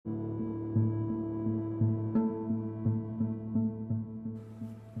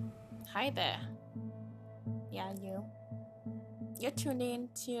Hi there. Yeah, you're tuned in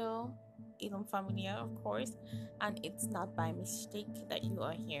to Elon Familiar, of course, and it's not by mistake that you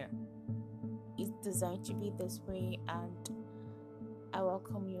are here. It's designed to be this way, and I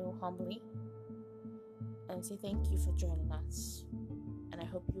welcome you humbly and say thank you for joining us. And I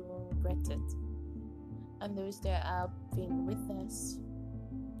hope you won't regret it. And those that have been with us,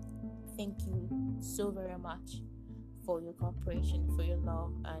 thank you so very much for your cooperation, for your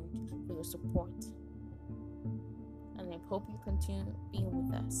love, and for your support. And I hope you continue being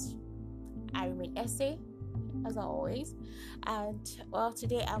with us. I remain Essay, as always, and well,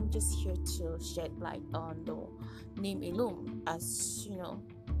 today I'm just here to shed light on the name Ilum. As you know,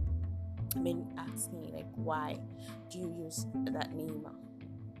 men ask me like, why do you use that name?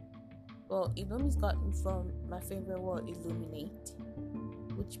 Well, Ilum is gotten from my favorite word, illuminate,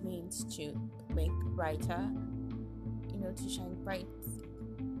 which means to make brighter, to shine bright,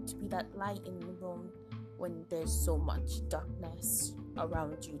 to be that light in the room when there's so much darkness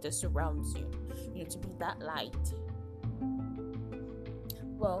around you that surrounds you, to be that light.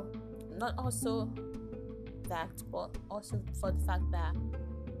 Well, not also that, but also for the fact that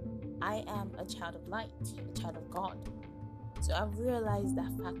I am a child of light, a child of God. So I've realized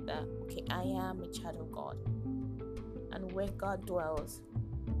that fact that, okay, I am a child of God. And where God dwells,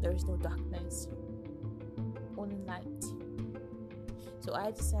 there is no darkness, only light. So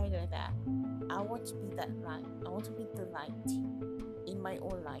I decided that I want to be that light. I want to be the light in my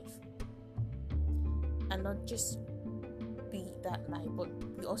own life. And not just be that light, but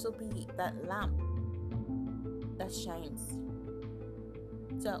also be that lamp that shines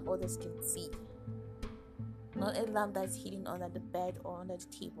so that others can see. Not a lamp that's hidden under the bed or under the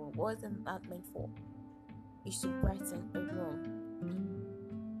table. What is that meant for? It's to brighten a room,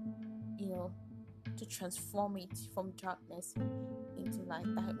 to transform it from darkness into light.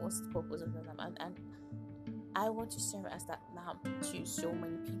 That was the purpose of the lamp. And I want to serve as that lamp to so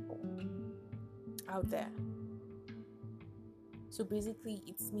many people out there. So basically,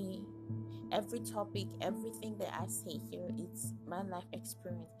 it's me. Every topic, everything that I say here, it's my life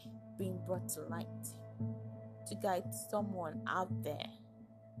experience being brought to light to guide someone out there,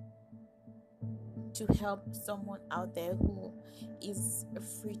 to help someone out there who is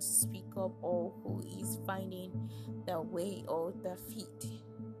afraid to speak up, or who is finding their way or their feet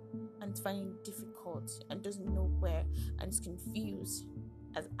and finding it difficult and doesn't know where and is confused,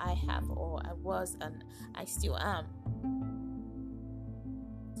 as I have, or I was, and I still am.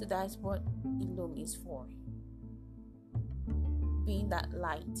 So that's what Ilum is for. Being that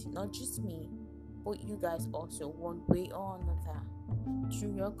light, not just me, but you guys also, one way or another,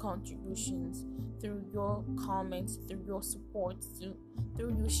 through your contributions, through your comments, through your support,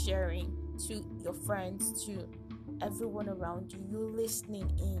 through you sharing to your friends, to everyone around you, you listening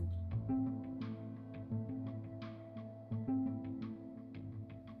in.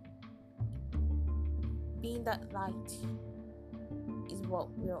 Being that light is what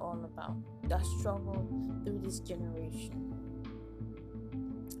we're all about. That struggle through this generation.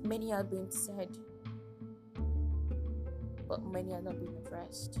 Many are being said, but many are not being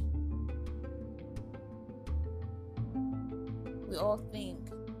addressed. We all think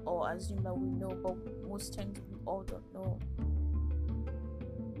or assume that we know, but most times we all don't know.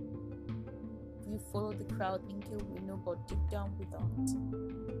 We follow the crowd thinking we know, but deep down we don't.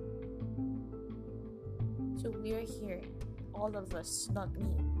 So we are here, all of us, not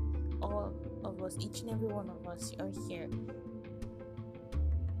me, all of us, each and every one of us are here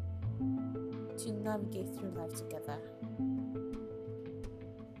to navigate through life together,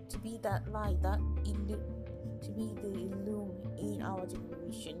 to be that light, to be the Ilum in our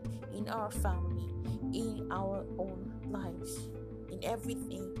generation, in our family, in our own lives, in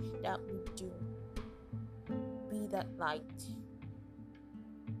everything that we do. Be that light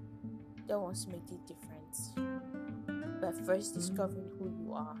that wants to make a difference. But first, discovering who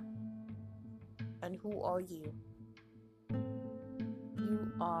you are. And who are you?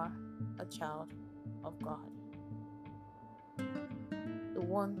 You are a child of God. The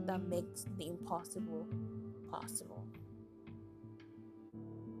one that makes the impossible possible.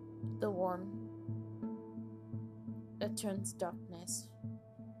 The one that turns darkness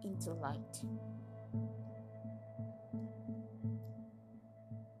into light.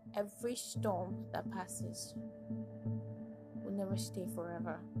 Every storm that passes will never stay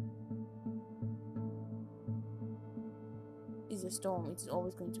forever. It's a storm, it's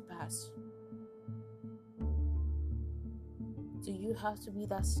always going to pass. So you have to be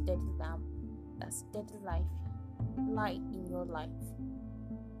that steady lamp, that steady light in your life.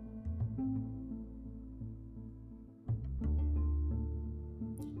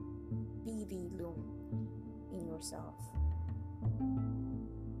 yourself,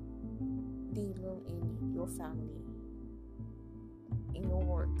 the Ilum in your family, in your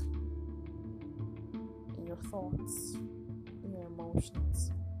work, in your thoughts, in your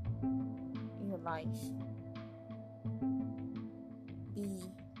emotions, in your life. Be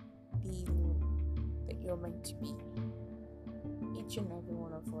the Ilum that you're meant to be. Each and every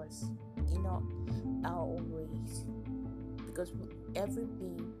one of us, in our own ways, because every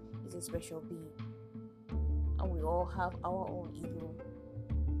being is a special being, and we all have our own Ilum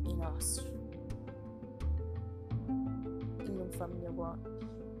in us. Ilum family, we're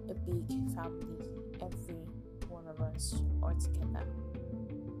a big family, every one of us are together.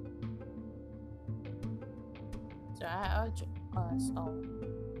 So I urge us all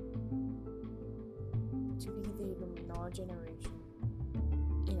to be the Ilum in our generation,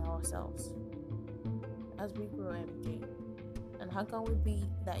 in ourselves, as we grow every day. And how can we be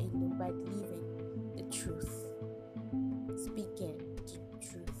that Ilum? By living the truth, speaking the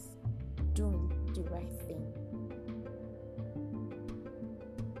truth, doing the right thing.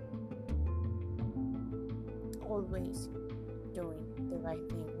 Always doing the right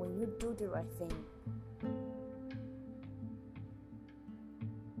thing. When you do the right thing,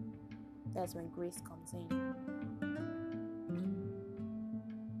 that's when grace comes in.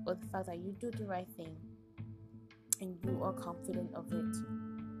 But the fact that you do the right thing and you are confident of it,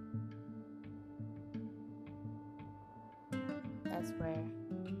 that's where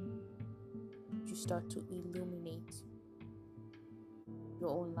you start to illuminate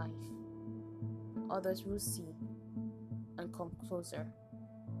your own life. Others will see and come closer,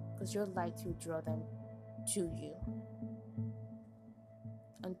 because your light will draw them to you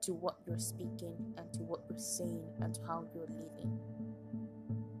and to what you're speaking and to what you're saying and to how you're living.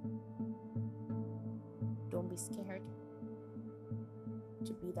 Don't be scared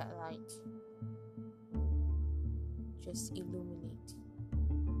to be that light. Just illuminate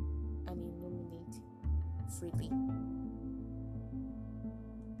and illuminate freely.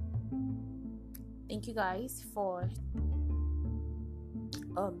 Thank you guys for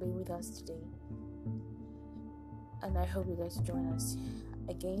being with us today, and I hope you guys join us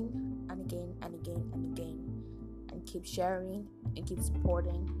again and again and again and again, and keep sharing and keep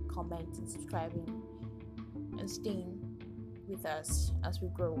supporting, commenting, subscribing, and staying with us as we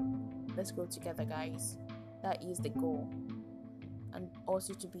grow. Let's grow together, guys. That is the goal. And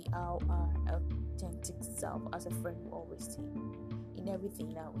also to be our authentic self, as a friend will always say, in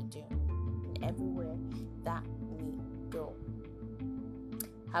everything that we do, in everywhere that we go.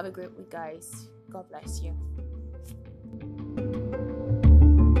 Have a great week, guys. God bless you.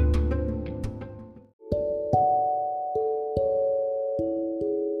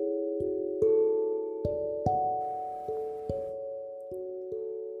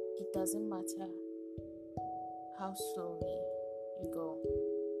 It doesn't matter how slowly you go,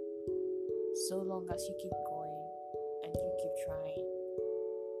 so long as you keep going and you keep trying.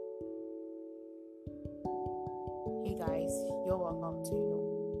 Hey guys, you're welcome to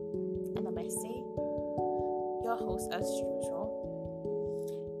and I might say your host as usual,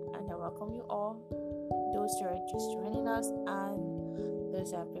 and I welcome you all, those who are just joining us and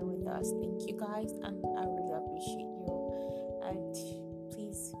those who have been with us. Thank you guys, and I really appreciate you, and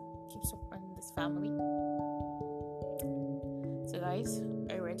please keep supporting this family. So guys,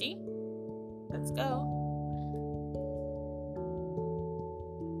 are you ready? Let's go.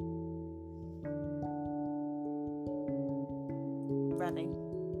 Running.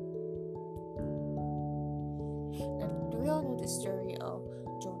 And do we all know the story of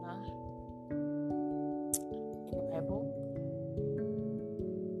Jonah in the Bible?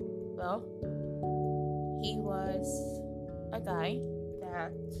 Well, he was a guy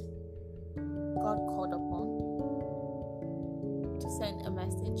that God called upon to send a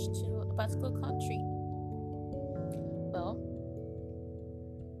message to a particular country. Well,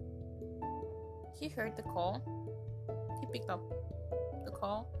 he heard the call, he picked up the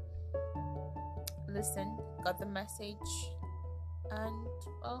call, listened, got the message, and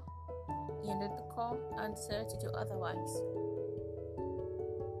well, he ended the call and decided to do otherwise.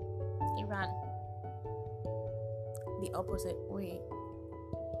 He ran the opposite way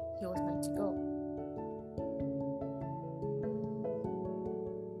he was meant to go.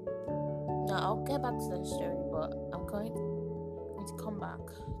 Now I'll get back to the story, but I'm going to come back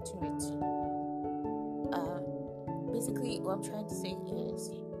to it. Basically, what I'm trying to say is,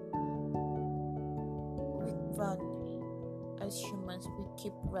 we run as humans. We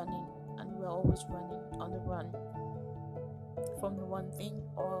keep running, and we're always running on the run from the one thing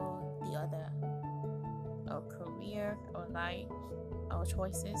or the other. Our career, our life, our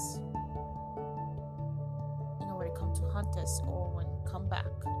choices. when they come to hunt us, or when we come back,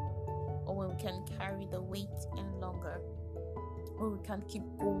 or when we can carry the weight any longer, or we can't keep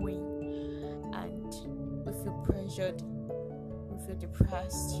going and we feel pressured, we feel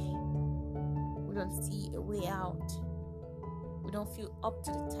depressed, we don't see a way out, we don't feel up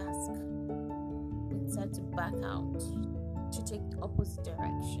to the task, we decide to back out, to take the opposite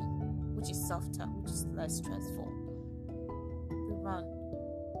direction, which is softer, which is less stressful. We run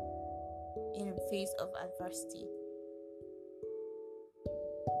in the face of adversity.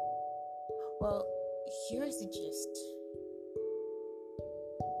 Well, here's the gist.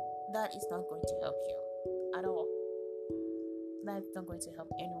 That is not going to help you at all. That's not going to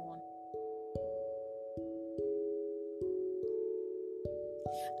help anyone.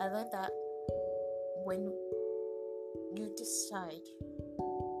 I learned that when you decide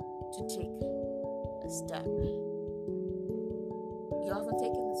to take a step, you haven't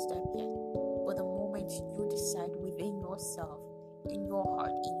taken the step yet, but the moment you decide within yourself, in your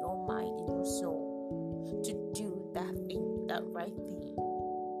heart, in your mind, in your soul, to do that thing, that right thing,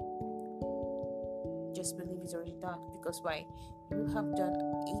 just believe it's already done. Because why? You have done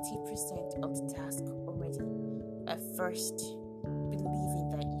 80% of the task already. At first, believing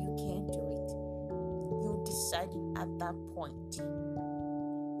that you can do it, you decided at that point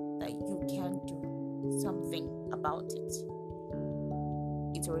that you can do something about it.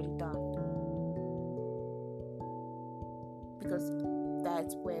 It's already done. Because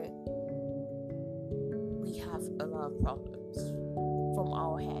that's where we have a lot of problems, from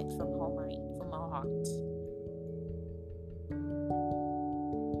our head, from our mind, from our heart.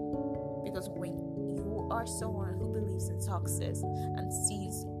 Because when you are someone who believes in success and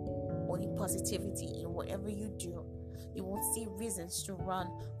sees only positivity in whatever you do, you won't see reasons to run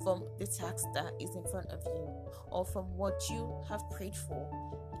from the task that is in front of you, or from what you have prayed for.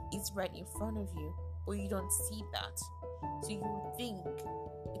 It's right in front of you, but you don't see that. So you think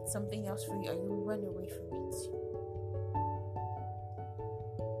it's something else for you, and you run away from it.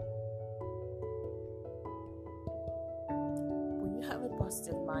 When you have a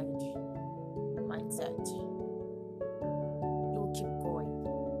positive mindset, you will keep going.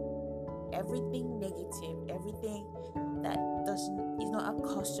 Everything negative, everything that is not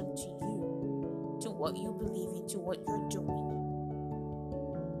accustomed to you, to what you believe in, to what you're doing,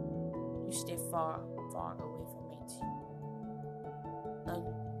 you stay far, far away from it. And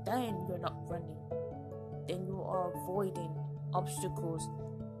then you're not running. Then you are avoiding obstacles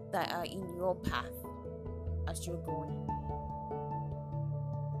that are in your path as you're going.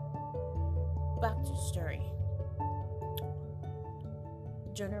 Back to the story.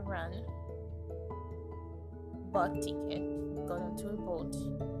 Jonah ran, bought ticket, got onto a boat,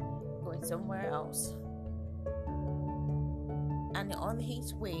 going somewhere else. And on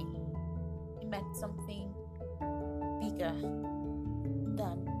his way, he met something bigger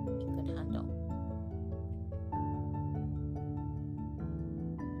than he could handle.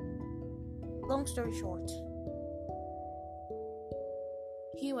 Long story short,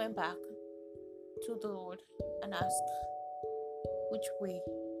 he went back to the Lord and asked which way,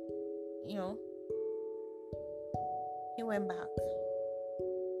 he went back,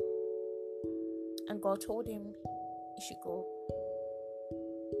 and God told him he should go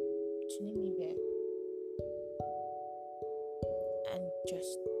to Nineveh, and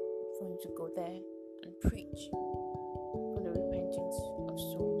just for him to go there and preach for the repentance of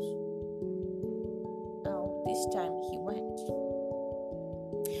souls. Now this time he went.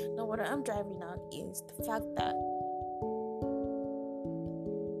 Now what I'm driving at is the fact that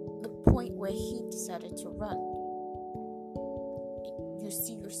the point where he decided to run, you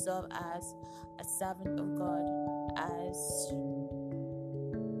see yourself as a servant of God, as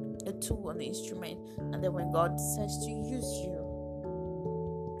a tool on the instrument, and then when God decides to use you,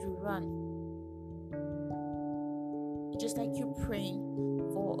 you run. Just like you're praying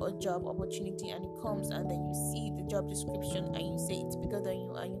for a job opportunity and it comes, and then you see the job description and you say it's bigger than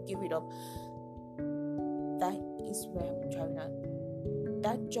you and you give it up. That is where I'm driving at.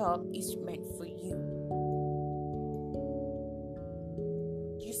 That job is meant for you.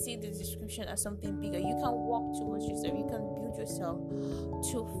 You see the description as something bigger. You can walk towards yourself. You can build yourself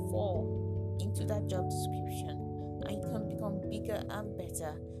to fall into that job description, and you can become bigger and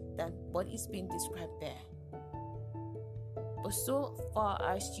better than what is being described there. But so far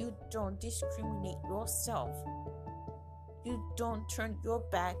as you don't discriminate yourself, you don't turn your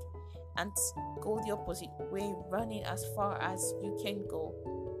back and go the opposite way, running as far as you can go,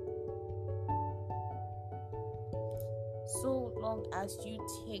 so long as you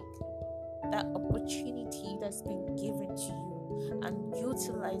take that opportunity that's been given to you and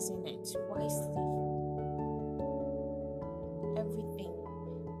utilizing it wisely,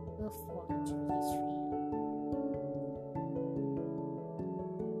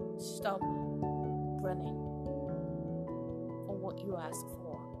 Stop running for what you ask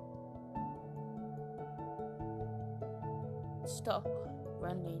for. Stop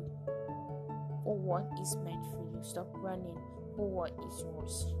running for what is meant for you. Stop running for what is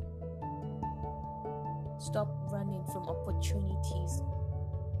yours. Stop running from opportunities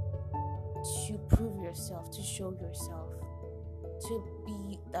to prove yourself, to show yourself, to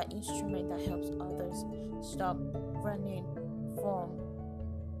be that instrument that helps others. Stop running from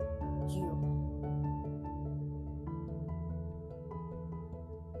you.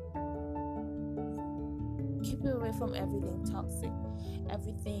 Keep away from everything toxic,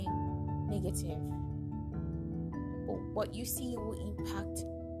 everything negative. But what you see will impact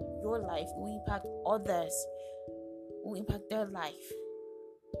your life, will impact others, will impact their life.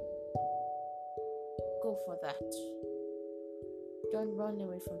 Go for that. Don't run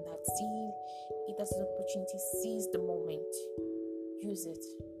away from that. See it as an opportunity. Seize the moment. Use it.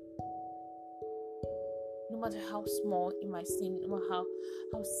 No matter how small it might seem, no matter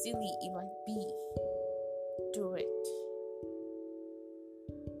how silly it might be, do it.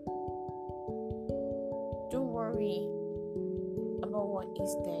 Don't worry about what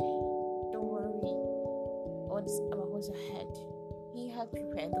is there. Don't worry about what's ahead. He has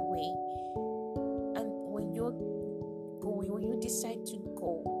prepared the way. And when you decide to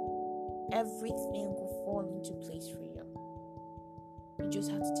go, everything will fall into place for you. You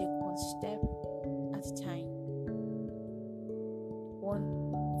just have to take one step at a time. One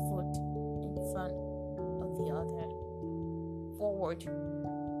foot in front of the other. Forward.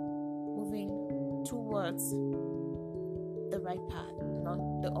 Moving towards the right path, not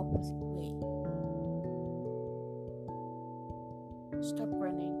the opposite way. Stop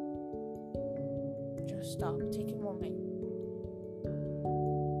running. Just stop. Take a moment.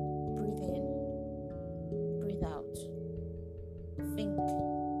 Breathe in. Breathe out. Think.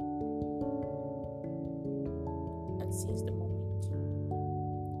 And seize the moment.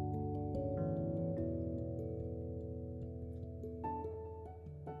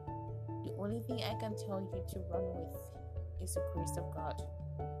 The only thing I can tell you to run with is the grace of God,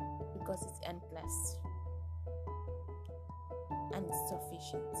 because it's endless and it's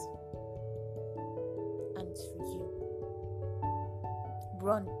sufficient, and it's for you.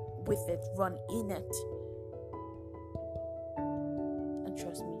 Run with it, run in it, and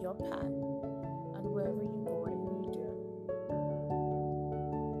trust me, your path, and wherever you go, whatever you do,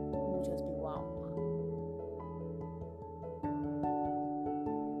 will just be wow.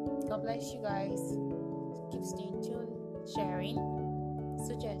 God bless you guys. Keep staying tuned, sharing,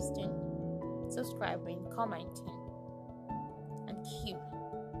 suggesting, subscribing, commenting, and keep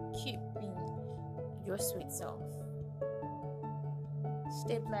being your sweet self.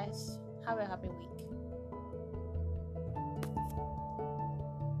 Stay blessed. Have a happy week.